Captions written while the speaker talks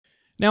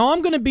Now,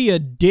 I'm going to be a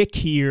dick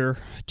here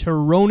to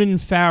Ronan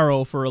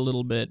Farrow for a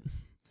little bit.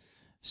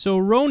 So,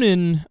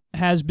 Ronan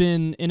has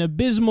been an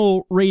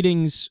abysmal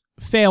ratings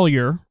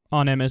failure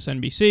on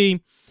MSNBC,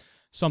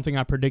 something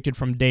I predicted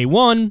from day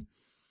one,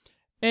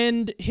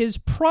 and his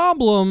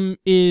problem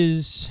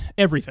is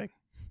everything.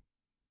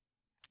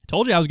 I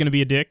told you I was going to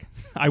be a dick.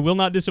 I will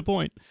not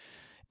disappoint.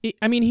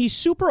 I mean, he's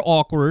super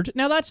awkward.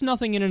 Now, that's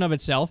nothing in and of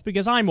itself,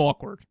 because I'm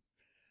awkward,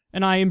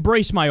 and I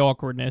embrace my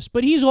awkwardness,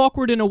 but he's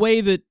awkward in a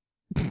way that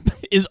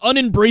is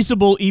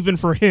unembraceable even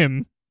for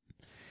him.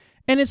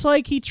 And it's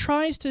like he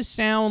tries to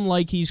sound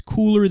like he's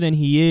cooler than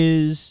he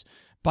is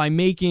by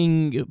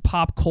making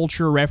pop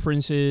culture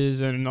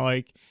references, and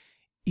like,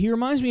 he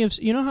reminds me of,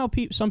 you know how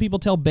some people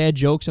tell bad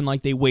jokes and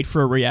like they wait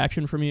for a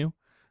reaction from you?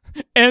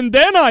 And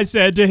then I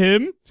said to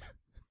him,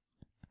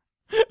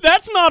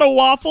 that's not a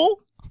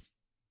waffle.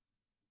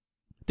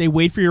 They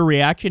wait for your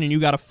reaction and you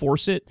gotta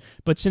force it,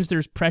 but since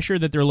there's pressure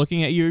that they're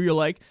looking at you, you're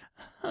like,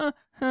 it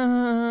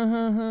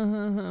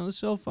was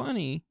so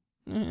funny.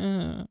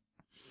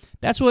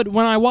 That's what,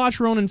 when I watch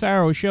Ronan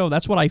Farrow's show,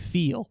 that's what I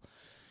feel.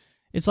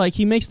 It's like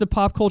he makes the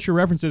pop culture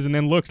references and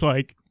then looks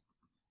like,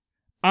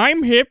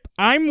 I'm hip,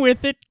 I'm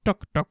with it.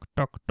 Tuck, tuck,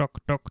 tuck, tuck,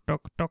 tuck,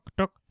 tuck, tuck,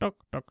 tuck, tuck,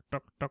 tuck,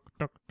 tuck, tuck,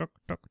 tuck, tuck,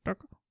 tuck,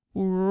 tuck.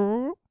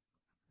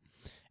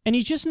 And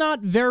he's just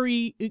not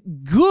very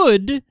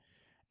good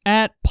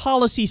at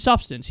policy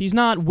substance. He's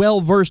not well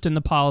versed in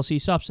the policy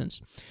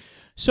substance.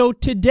 So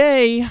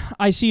today,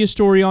 I see a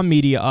story on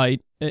Mediaite.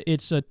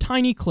 It's a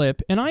tiny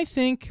clip, and I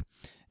think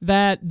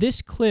that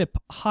this clip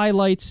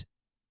highlights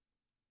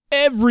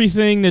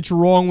everything that's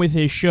wrong with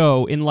his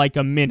show in like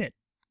a minute.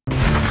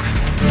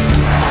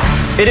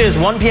 It is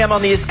 1 p.m.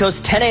 on the East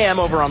Coast, 10 a.m.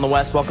 over on the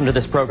West. Welcome to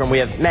this program. We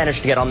have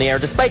managed to get on the air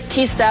despite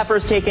key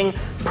staffers taking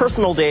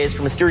personal days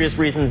for mysterious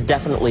reasons,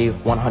 definitely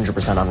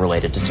 100%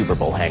 unrelated to Super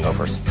Bowl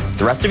hangovers.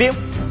 The rest of you,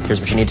 here's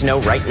what you need to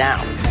know right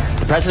now.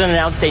 The president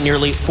announced a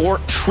nearly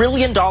 $4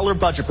 trillion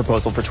budget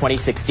proposal for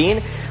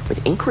 2016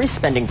 with increased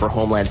spending for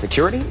homeland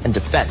security and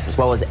defense, as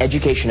well as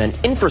education and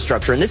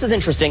infrastructure. And this is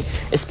interesting,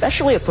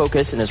 especially a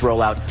focus in his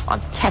rollout on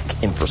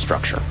tech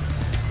infrastructure.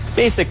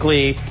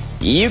 Basically,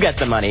 you get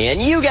the money, and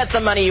you get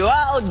the money, you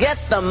all get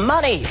the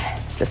money.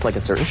 Just like a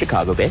certain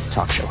Chicago-based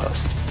talk show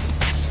host.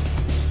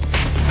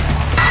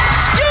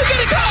 You get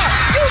a car!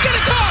 You get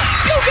a car!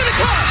 You get a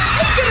car!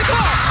 You get a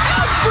car!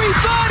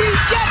 Everybody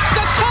gets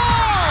a car!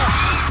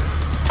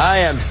 I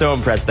am so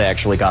impressed they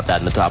actually got that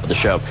in the top of the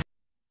show.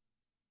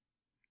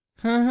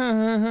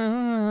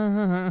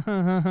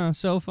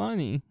 So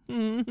funny.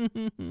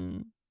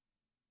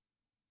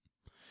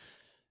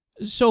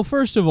 So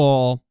first of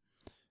all,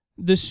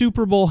 the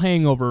Super Bowl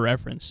hangover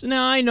reference.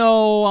 Now, I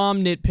know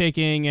I'm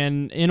nitpicking,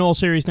 and in all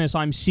seriousness,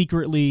 I'm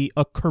secretly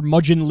a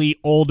curmudgeonly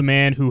old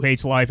man who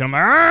hates life, and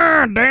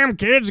I'm like, damn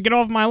kids, get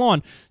off my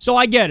lawn. So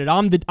I get it.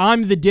 I'm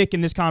the dick in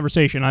this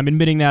conversation. I'm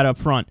admitting that up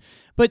front.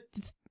 But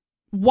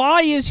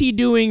why is he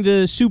doing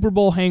the Super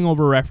Bowl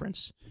hangover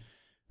reference?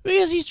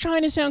 Because he's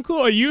trying to sound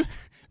cool.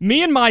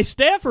 Me and my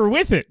staff are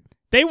with it.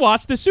 They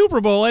watch the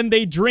Super Bowl, and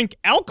they drink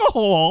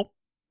alcohol.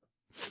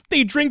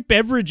 They drink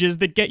beverages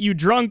that get you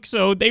drunk,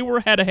 so they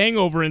had a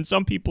hangover, and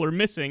some people are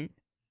missing.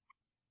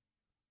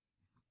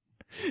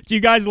 Do you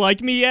guys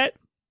like me yet?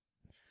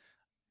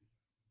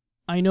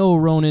 I know,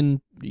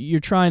 Ronan,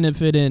 you're trying to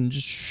fit in.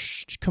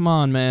 Just come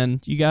on,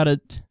 man. You gotta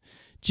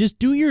just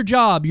do your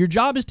job. Your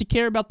job is to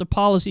care about the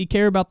policy,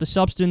 care about the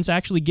substance,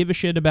 actually give a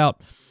shit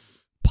about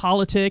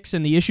politics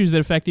and the issues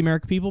that affect the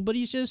American people, but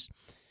he's just...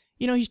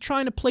 You know, he's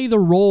trying to play the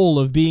role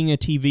of being a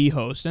TV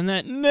host, and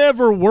that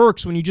never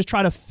works when you just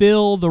try to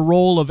fill the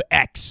role of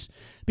X,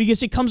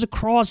 because it comes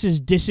across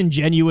as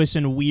disingenuous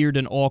and weird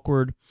and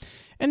awkward.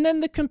 And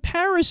then the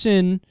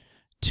comparison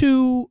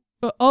of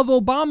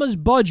Obama's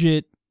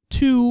budget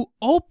to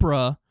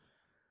Oprah,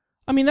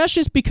 I mean, that's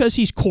just because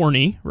he's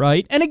corny,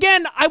 right? And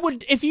again,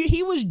 if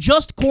he was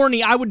just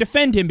corny, I would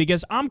defend him,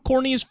 because I'm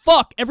corny as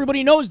fuck.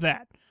 Everybody knows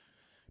that.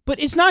 But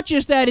it's not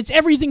just that, it's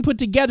everything put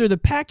together. The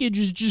package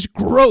is just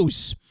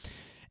gross.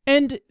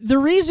 And the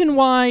reason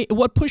why,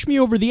 what pushed me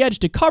over the edge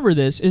to cover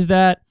this is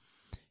that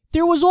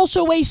there was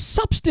also a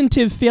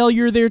substantive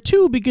failure there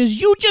too, because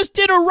you just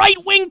did a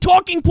right-wing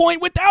talking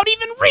point without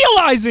even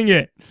realizing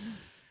it.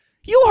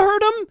 You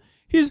heard him.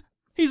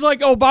 He's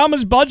like,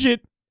 Obama's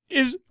budget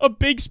is a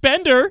big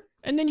spender.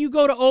 And then you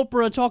go to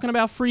Oprah talking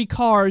about free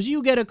cars.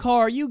 You get a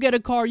car, you get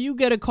a car, you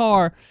get a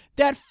car.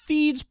 That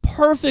feeds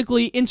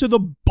perfectly into the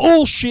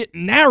bullshit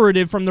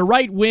narrative from the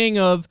right wing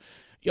of,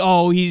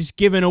 oh, he's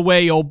giving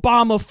away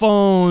Obama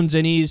phones,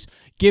 and he's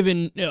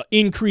given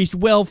increased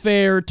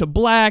welfare to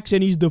blacks,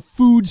 and he's the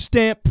food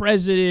stamp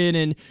president,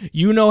 and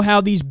you know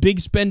how these big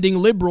spending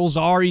liberals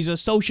are. He's a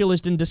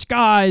socialist in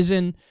disguise,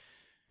 and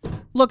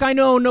look, I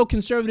know no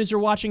conservatives are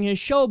watching his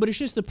show, but it's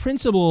just the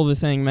principle of the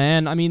thing,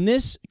 man. I mean,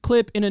 this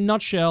clip in a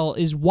nutshell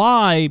is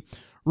why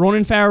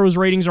Ronan Farrow's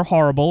ratings are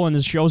horrible and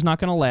his show's not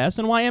going to last,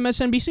 and why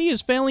MSNBC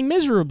is failing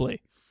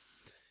miserably.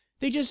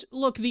 They just,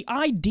 look, the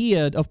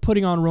idea of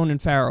putting on Ronan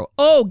Farrow,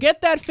 oh,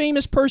 get that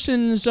famous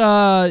person's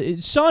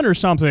son or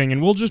something,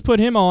 and we'll just put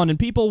him on, and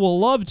people will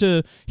love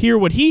to hear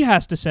what he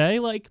has to say.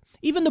 Like,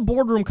 even the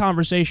boardroom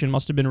conversation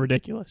must have been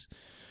ridiculous.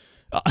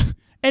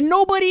 And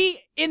nobody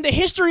in the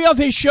history of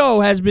his show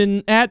has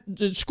been at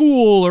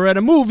school or at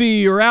a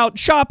movie or out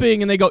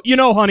shopping, and they go, you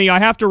know, honey, I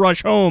have to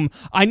rush home.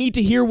 I need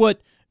to hear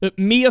what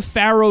Mia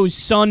Farrow's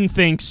son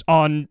thinks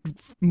on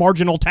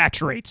marginal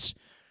tax rates.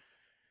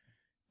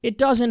 It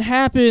doesn't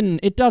happen.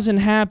 It doesn't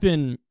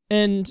happen.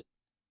 And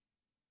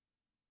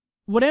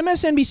what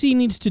MSNBC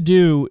needs to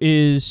do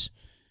is,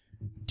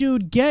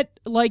 dude, get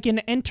like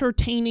an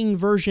entertaining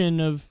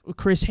version of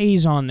Chris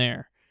Hayes on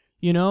there.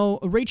 You know,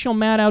 Rachel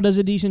Maddow does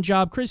a decent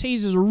job. Chris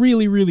Hayes is a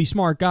really, really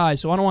smart guy,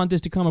 so I don't want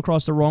this to come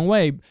across the wrong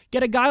way.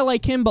 Get a guy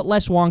like him, but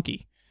less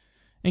wonky.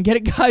 And get a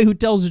guy who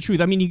tells the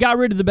truth. I mean, you got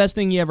rid of the best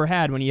thing you ever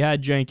had when you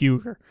had Cenk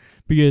Uygur,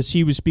 because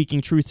he was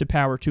speaking truth to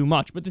power too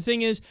much. But the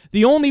thing is,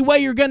 the only way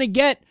you're going to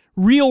get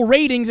real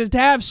ratings is to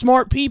have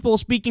smart people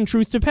speaking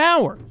truth to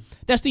power.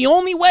 That's the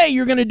only way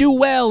you're going to do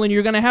well, and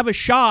you're going to have a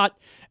shot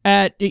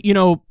at, you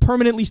know,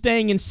 permanently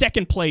staying in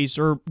second place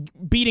or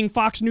beating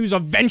Fox News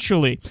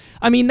eventually.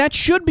 I mean, that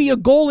should be a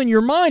goal in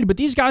your mind, but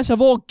these guys have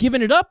all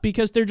given it up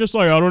because they're just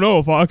like, I don't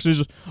know, Fox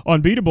is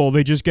unbeatable.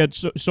 They just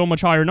get so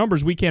much higher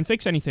numbers. We can't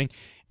fix anything.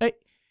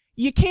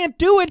 You can't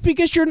do it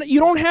because you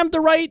don't have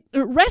the right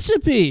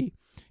recipe.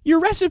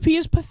 Your recipe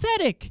is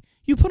pathetic.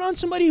 You put on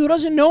somebody who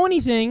doesn't know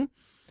anything,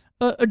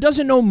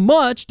 doesn't know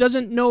much,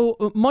 doesn't know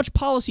much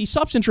policy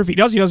substance, or if he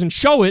does, he doesn't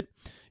show it.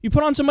 You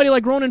put on somebody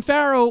like Ronan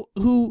Farrow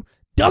who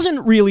doesn't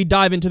really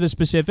dive into the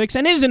specifics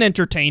and isn't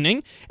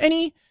entertaining, and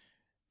he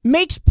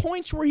makes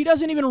points where he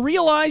doesn't even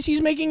realize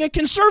he's making a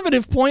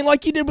conservative point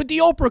like he did with the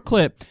Oprah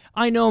clip.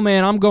 I know,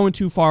 man, I'm going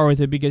too far with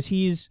it because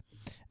he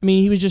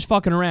was just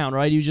fucking around,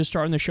 right? He was just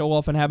starting to show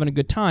off and having a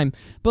good time.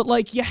 But,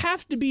 like, you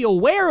have to be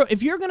aware,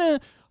 if you're going to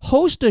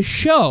host a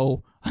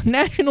show, a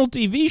national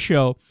TV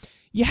show,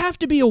 you have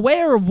to be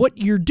aware of what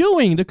you're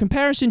doing, the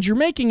comparisons you're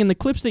making, and the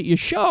clips that you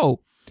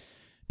show.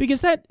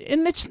 Because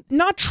it's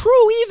not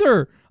true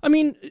either. I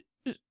mean,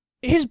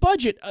 his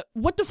budget,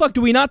 what the fuck,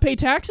 do we not pay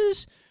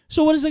taxes?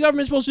 So what is the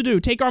government supposed to do?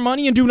 Take our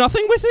money and do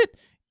nothing with it?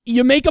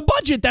 You make a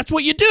budget. That's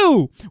what you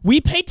do.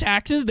 We pay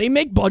taxes. They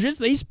make budgets.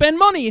 They spend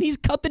money. And he's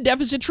cut the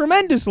deficit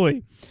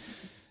tremendously.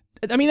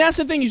 I mean, that's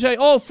the thing. You say,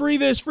 oh, free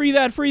this, free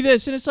that, free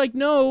this. And it's like,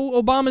 no,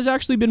 Obama's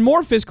actually been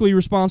more fiscally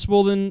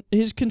responsible than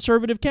his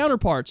conservative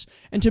counterparts.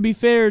 And to be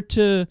fair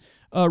to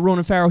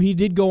Ronan Farrow, he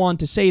did go on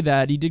to say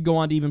that. He did go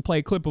on to even play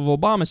a clip of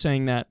Obama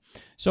saying that.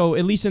 So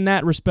at least in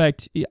that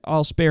respect,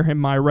 I'll spare him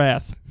my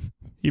wrath,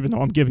 even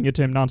though I'm giving it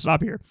to him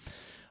nonstop here.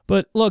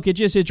 But look, it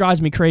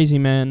drives me crazy,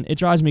 man. It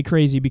drives me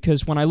crazy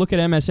because when I look at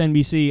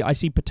MSNBC, I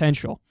see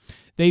potential.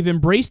 They've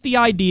embraced the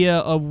idea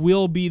of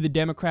we'll be the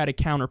Democratic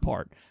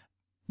counterpart.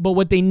 But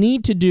what they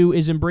need to do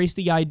is embrace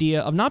the idea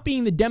of not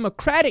being the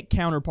Democratic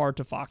counterpart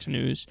to Fox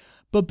News,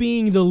 but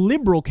being the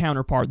liberal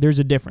counterpart. There's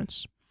a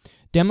difference.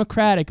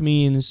 Democratic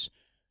means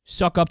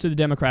suck up to the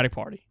Democratic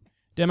Party.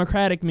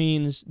 Democratic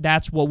means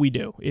that's what we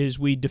do, is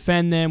we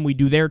defend them, we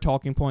do their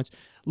talking points.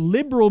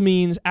 Liberal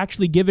means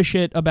actually give a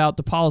shit about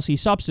the policy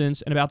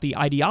substance and about the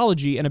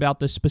ideology and about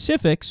the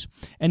specifics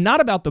and not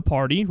about the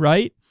party,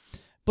 right?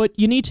 But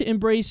you need to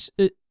embrace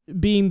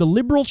being the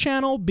liberal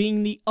channel,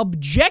 being the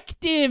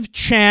objective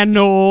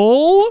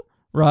channel,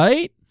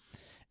 right?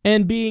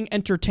 And being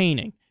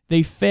entertaining.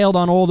 They failed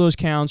on all those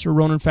counts, or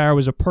Ronan Farrow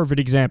is a perfect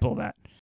example of that.